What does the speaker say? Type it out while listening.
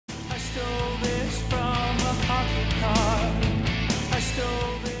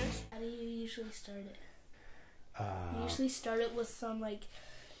usually start it? You usually start it with some, like,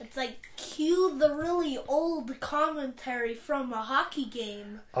 it's like, cue the really old commentary from a hockey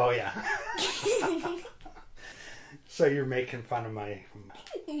game. Oh, yeah. So you're making fun of my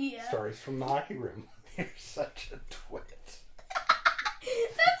stories from the hockey room. You're such a twit.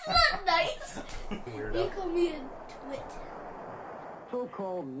 That's not nice. Weirdo. You call me a twit.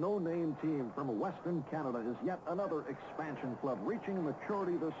 So-called no-name team from Western Canada is yet another expansion club reaching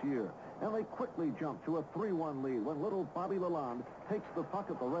maturity this year. And they quickly jump to a 3-1 lead when little Bobby Lalonde takes the puck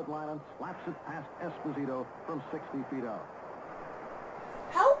at the red line and slaps it past Esposito from 60 feet out.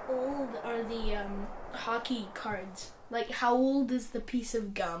 How old are the hockey cards? Like, how old is the piece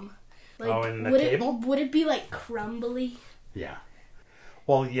of gum? Like, in the table? Would it be, like, crumbly? Yeah.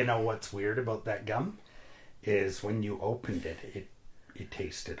 Well, you know what's weird about that gum? Is when you opened it, it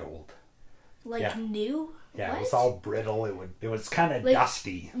tasted old. Like new? Yeah, what? It was all brittle. It was kind of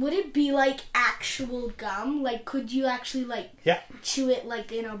dusty. Would it be like actual gum? Like, could you actually chew it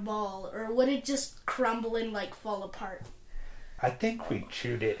like in a ball, or would it just crumble and like fall apart? I think we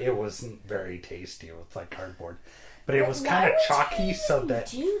chewed it. It wasn't very tasty. It was like cardboard, but it was kind of chalky, so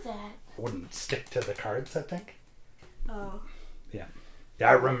that do that it wouldn't stick to the cards. I think. Oh. Yeah. Yeah,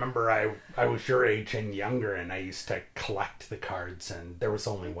 I remember I was your age and younger, and I used to collect the cards, and there was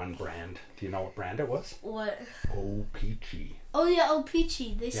only one brand. Do you know what brand it was? What? Oh, Peachy. Oh, yeah, Oh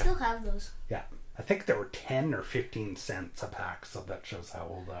Peachy. They still have those. Yeah. I think they were 10 or 15 cents a pack, so that shows how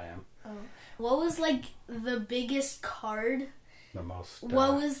old I am. Oh. What was, like, the biggest card? The most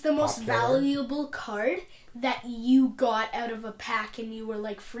what was the most popular? valuable card that you got out of a pack and you were,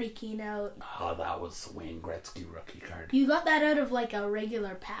 like, freaking out? Oh, that was the Wayne Gretzky rookie card. You got that out of, like, a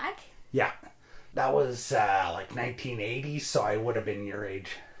regular pack? Yeah. That was, like, 1980, so I would have been your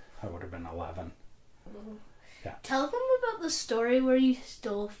age. I would have been 11. Yeah. Tell them about the story where you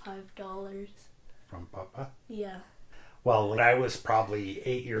stole $5. From Papa? Yeah. Well, when I was probably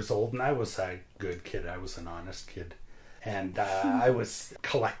 8 years old, and I was a good kid. I was an honest kid. And I was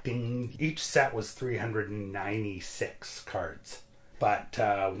collecting, each set was 396 cards. But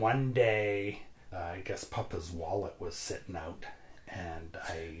one day, I guess Papa's wallet was sitting out, and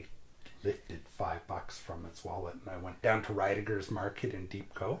I lifted $5 from its wallet, and I went down to Rydiger's Market in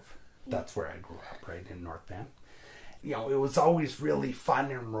Deep Cove. That's where I grew up, right in North Van. You know, it was always really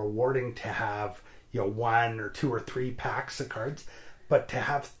fun and rewarding to have, you know, 1 or 2 or 3 packs of cards. But to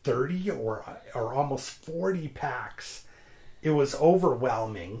have 30 or almost 40 packs, it was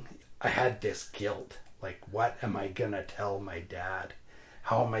overwhelming. I had this guilt. Like, what am I going to tell my dad?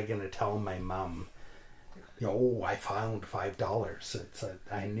 How am I going to tell my mom? You know, oh, I found $5.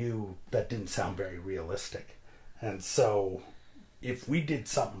 I knew that didn't sound very realistic. And so if we did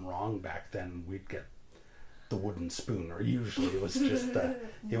something wrong back then, we'd get the wooden spoon. Or usually it was just the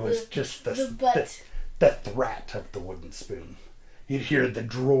threat of the wooden spoon. You'd hear the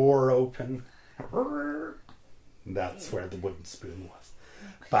drawer open. That's where the wooden spoon was.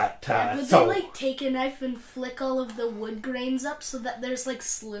 But would they like take a knife and flick all of the wood grains up so that there's like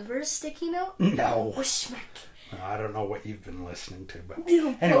slivers sticking out? No. Or smack. I don't know what you've been listening to, but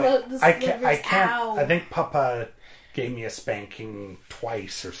Pull anyway, out the slivers. I can't. Ow. I think Papa gave me a spanking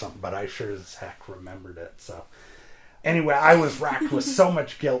twice or something, but I sure as heck remembered it. So anyway, I was racked with so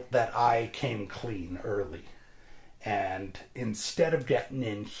much guilt that I came clean early. And instead of getting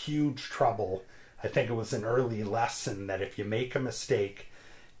in huge trouble, I think it was an early lesson that if you make a mistake,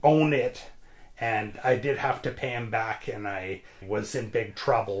 own it. And I did have to pay him back, and I was in big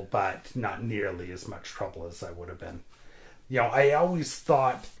trouble, but not nearly as much trouble as I would have been. You know, I always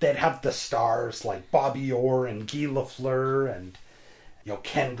thought they'd have the stars like Bobby Orr and Guy Lafleur and, you know,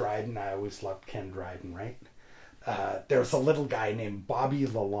 Ken Dryden. I always loved Ken Dryden, right? There's a little guy named Bobby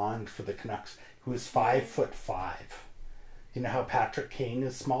Lalonde for the Canucks who was 5'5". You know how Patrick Kane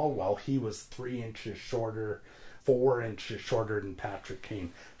is small? Well, he was 3 inches shorter, 4 inches shorter than Patrick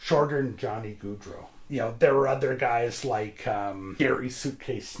Kane, shorter than Johnny Gaudreau. You know, there were other guys like Gary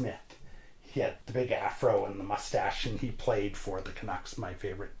Suitcase Smith. He had the big afro and the mustache, and he played for the Canucks, my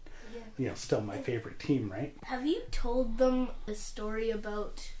favorite, you know, still my favorite team, right? Have you told them a story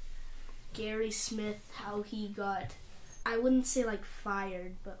about Gary Smith, how he got, I wouldn't say like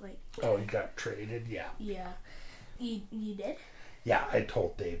fired, but like... Oh, he got traded, yeah. Yeah. You did? Yeah, I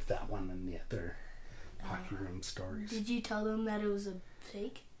told Dave that one and the other hockey room stories. Did you tell them that it was a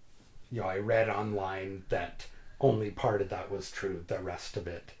fake? You know, I read online that only part of that was true. The rest of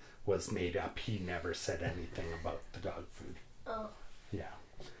it was made up. He never said anything about the dog food. Oh. Yeah.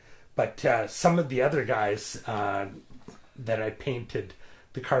 But some of the other guys that I painted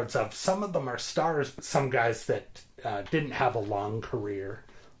the cards of, some of them are stars, but some guys that didn't have a long career,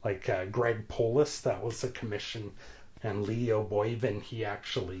 Like Greg Polis, that was a commission, and Leo Boivin, he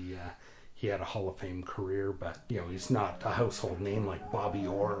actually he had a Hall of Fame career, but he's not a household name like Bobby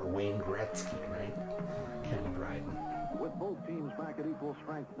Orr or Wayne Gretzky, right? Ken Dryden. With both teams back at equal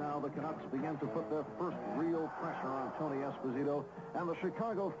strength now, the Canucks begin to put their first real pressure on Tony Esposito, and the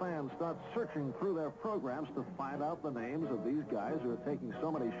Chicago fans start searching through their programs to find out the names of these guys who are taking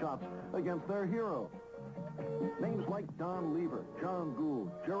so many shots against their hero. Names like Don Lever, John Gould,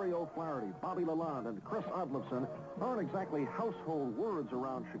 Jerry O'Flaherty, Bobby Lalonde, and Chris Odlofsson aren't exactly household words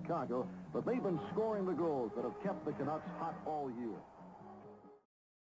around Chicago, but they've been scoring the goals that have kept the Canucks hot all year.